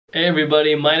Hey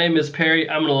everybody, my name is Perry,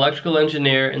 I'm an electrical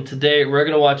engineer, and today we're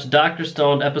going to watch Dr.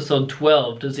 Stone episode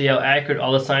 12 to see how accurate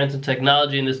all the science and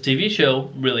technology in this TV show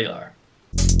really are.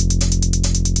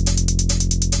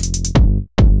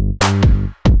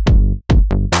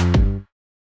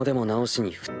 でも直し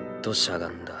にふっとしゃが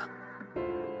んだ。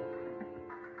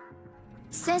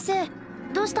先生、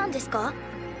どうしたんですか？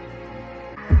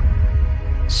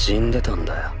死んでたん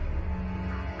だよ。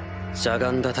しゃ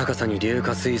がんだ高さに硫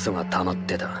化水素が溜まっ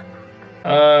てた。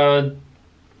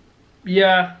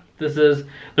Yeah, this is...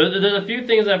 There's a few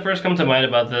things that first come to mind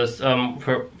about this.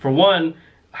 For one,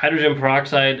 hydrogen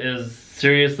peroxide is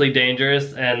seriously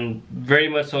dangerous and very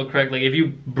much so correct. Like, if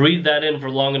you breathe that in for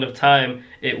long enough time,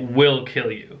 it will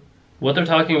kill you. What they're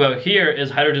talking about here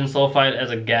is hydrogen sulfide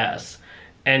as a gas.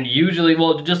 And usually,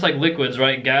 well, just like liquids,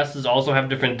 right? Gases also have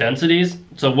different densities.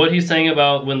 So what he's saying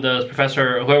about when the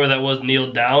professor, whoever that was,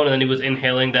 kneeled down and then he was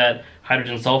inhaling that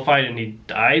hydrogen sulfide and he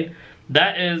died,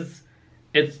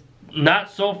 it's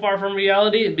not so far from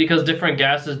reality because different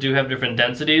gases do have different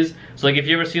densities. So like if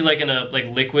you ever see like in a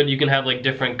liquid, you can have like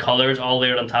different colors all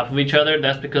layered on top of each other.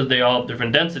 That's because they all have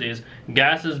different densities.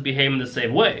 Gases behave in the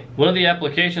same way. One of the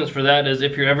applications for that is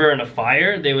if you're ever in a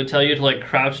fire, they would tell you to like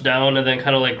crouch down and then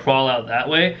kind of like crawl out that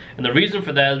way. And the reason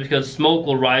for that is because smoke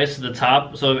will rise to the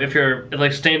top. So if you're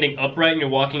like standing upright and you're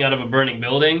walking out of a burning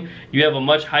building, you have a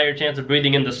much higher chance of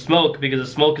breathing in the smoke because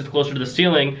the smoke is closer to the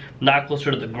ceiling, not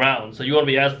closer to the ground. So you want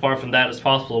to be as far from that as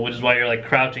possible, which is why you're like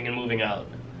crouching and moving out.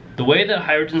 The way that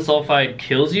hydrogen sulfide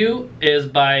kills you is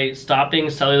by stopping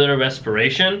cellular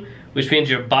respiration, which means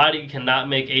your body cannot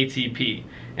make ATP.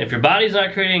 And if your body's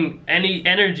not creating any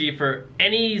energy for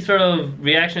any sort of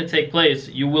reaction to take place,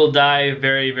 you will die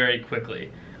very, very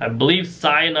quickly. I believe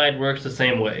cyanide works the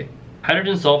same way.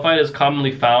 Hydrogen sulfide is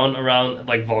commonly found around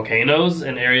like volcanoes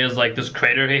and areas like this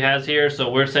crater he has here. So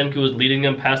where Senku is leading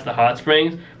them past the hot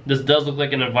springs, this does look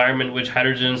like an environment in which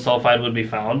hydrogen sulfide would be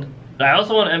found. I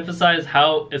also want to emphasize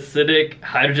how acidic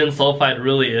hydrogen sulfide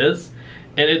really is.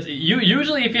 And it's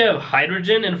usually if you have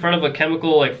hydrogen in front of a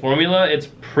chemical like formula, it's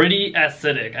pretty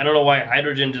acidic. I don't know why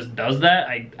hydrogen just does that.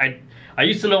 I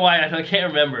used to know why, I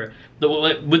can't remember.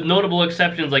 With notable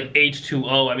exceptions like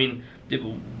H2O, I mean,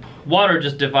 water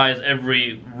just defies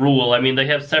every rule. I mean, they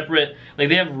have separate, like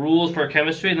they have rules for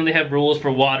chemistry and then they have rules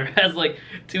for water. It has like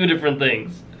two different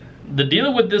things. The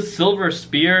deal with this silver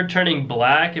spear turning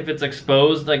black if it's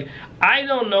exposed, like, I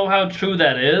don't know how true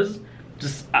that is.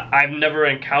 Just, I've never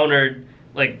encountered,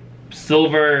 like,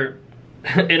 silver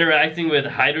interacting with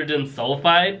hydrogen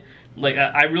sulfide. Like,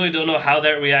 I really don't know how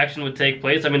that reaction would take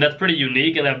place. I mean, that's pretty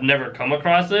unique and I've never come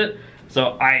across it.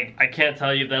 So I can't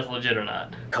tell you if that's legit or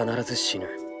not. 必ず死ぬ。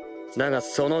だが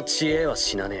その知恵は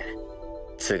死なねえ。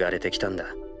継がれてきたんだ。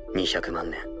200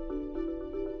万年。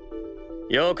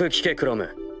よく聞けクロ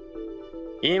ム。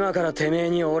今からてめえ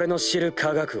に俺の知る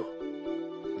科学を。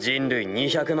人類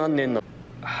200万年の。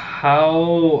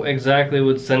How exactly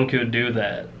would Senku do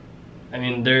that? I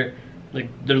mean, they're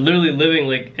literally living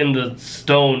like in the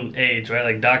Stone Age, right?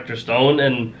 Like Dr. Stone,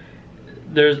 and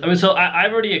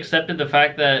I've already accepted the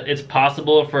fact that it's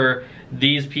possible for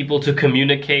these people to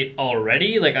communicate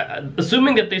already. Like,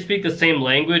 assuming that they speak the same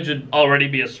language would already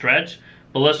be a stretch,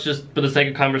 but let's just, for the sake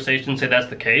of conversation, say that's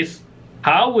the case.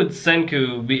 How would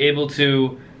Senku be able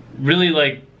to really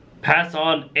like pass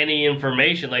on any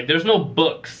information? Like, there's no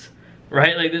books,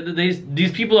 right? Like,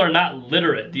 these people are not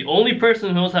literate. The only person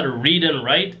who knows how to read and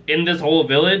write in this whole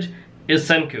village is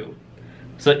Senku.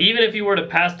 So even if he were to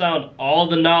pass down all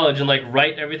the knowledge and like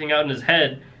write everything out in his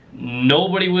head,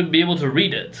 nobody would be able to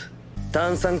read it.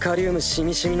 炭酸カリウムし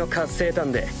みしみの活性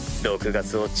炭で毒ガ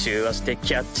スを中和して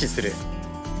キャッチする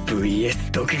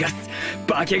VS 毒ガス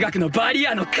化学のバリ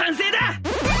アの完成だ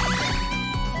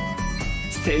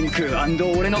センク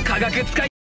&俺の科学使い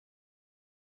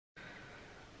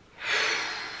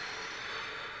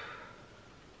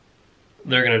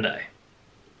They're gonna die.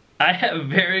 I have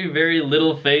very, very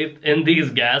little faith in these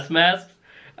gas masks.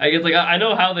 I guess, like, I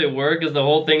know how they work, is the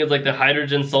whole thing is like the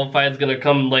hydrogen sulfide is gonna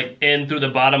come like in through the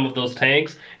bottom of those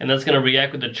tanks, and that's gonna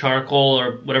react with the charcoal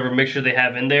or whatever mixture they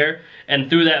have in there, and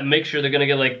through that mixture they're gonna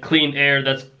get like clean air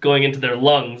that's going into their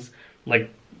lungs.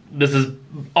 Like, this is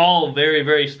all very,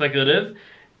 very speculative,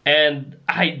 and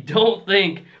I don't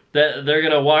think that they're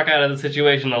gonna walk out of the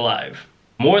situation alive.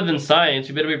 More than science,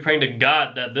 you better be praying to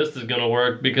God that this is gonna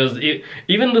work, because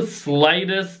even the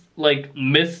slightest like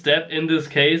misstep in this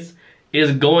case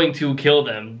is going to kill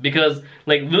them, because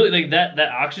like literally, like that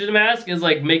oxygen mask is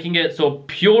like making it so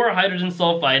pure hydrogen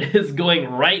sulfide is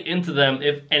going right into them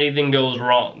if anything goes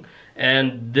wrong,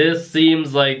 and this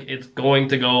seems like it's going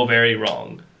to go very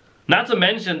wrong. Not to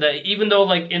mention that even though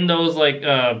like in those like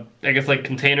I guess like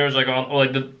containers like on, or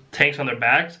like the tanks on their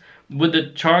backs with the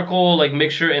charcoal like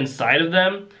mixture inside of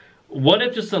them, what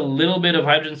if just a little bit of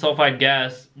hydrogen sulfide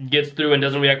gas gets through and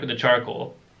doesn't react with the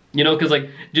charcoal? You know, because like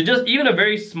just even a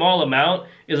very small amount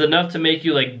is enough to make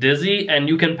you like dizzy and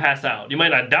you can pass out. You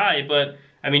might not die, but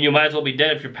I mean you might as well be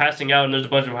dead if you're passing out and there's a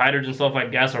bunch of hydrogen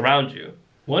sulfide gas around you.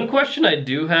 One question I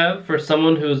do have for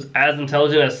someone who's as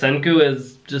intelligent as Senku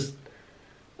is just,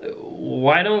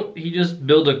 why don't he just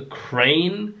build a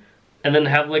crane and then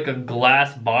have like a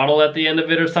glass bottle at the end of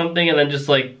it or something and then just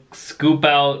like scoop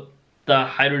out the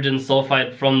hydrogen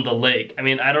sulfide from the lake? I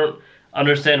mean, I don't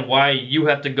understand why you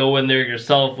have to go in there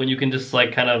yourself when you can just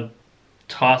like kind of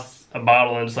toss a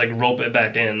bottle and just like rope it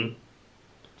back in.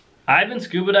 I've been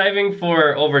scuba diving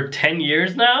for over 10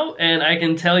 years now, and I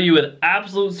can tell you with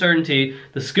absolute certainty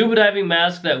the scuba diving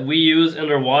masks that we use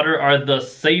underwater are the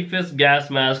safest gas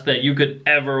masks that you could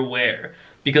ever wear.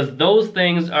 Because those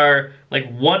things are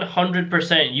like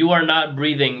 100%, you are not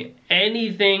breathing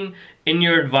anything in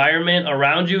your environment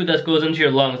around you that goes into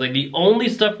your lungs. Like the only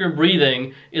stuff you're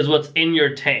breathing is what's in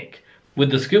your tank.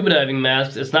 With the scuba diving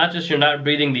masks, it's not just you're not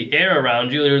breathing the air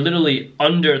around you, you're literally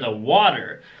under the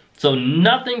water. So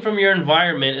nothing from your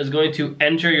environment is going to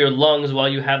enter your lungs while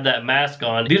you have that mask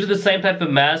on. These are the same type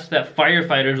of masks that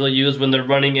firefighters will use when they're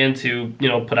running in to, you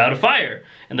know, put out a fire.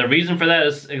 And the reason for that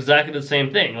is exactly the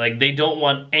same thing. Like, they don't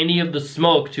want any of the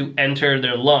smoke to enter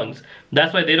their lungs.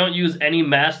 That's why they don't use any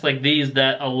masks like these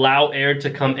that allow air to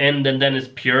come in and then is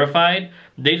purified.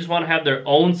 They just want to have their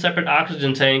own separate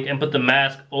oxygen tank and put the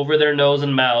mask over their nose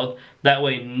and mouth. That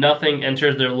way nothing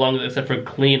enters their lungs except for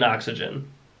clean oxygen.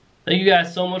 Thank you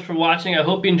guys so much for watching. I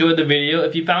hope you enjoyed the video.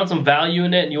 If you found some value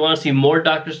in it and you want to see more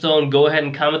Dr. Stone, go ahead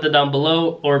and comment that down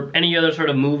below. Or any other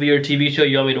sort of movie or TV show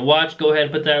you want me to watch, go ahead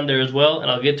and put that in there as well, and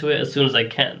I'll get to it as soon as I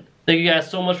can. Thank you guys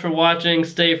so much for watching.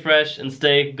 Stay fresh and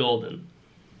stay golden.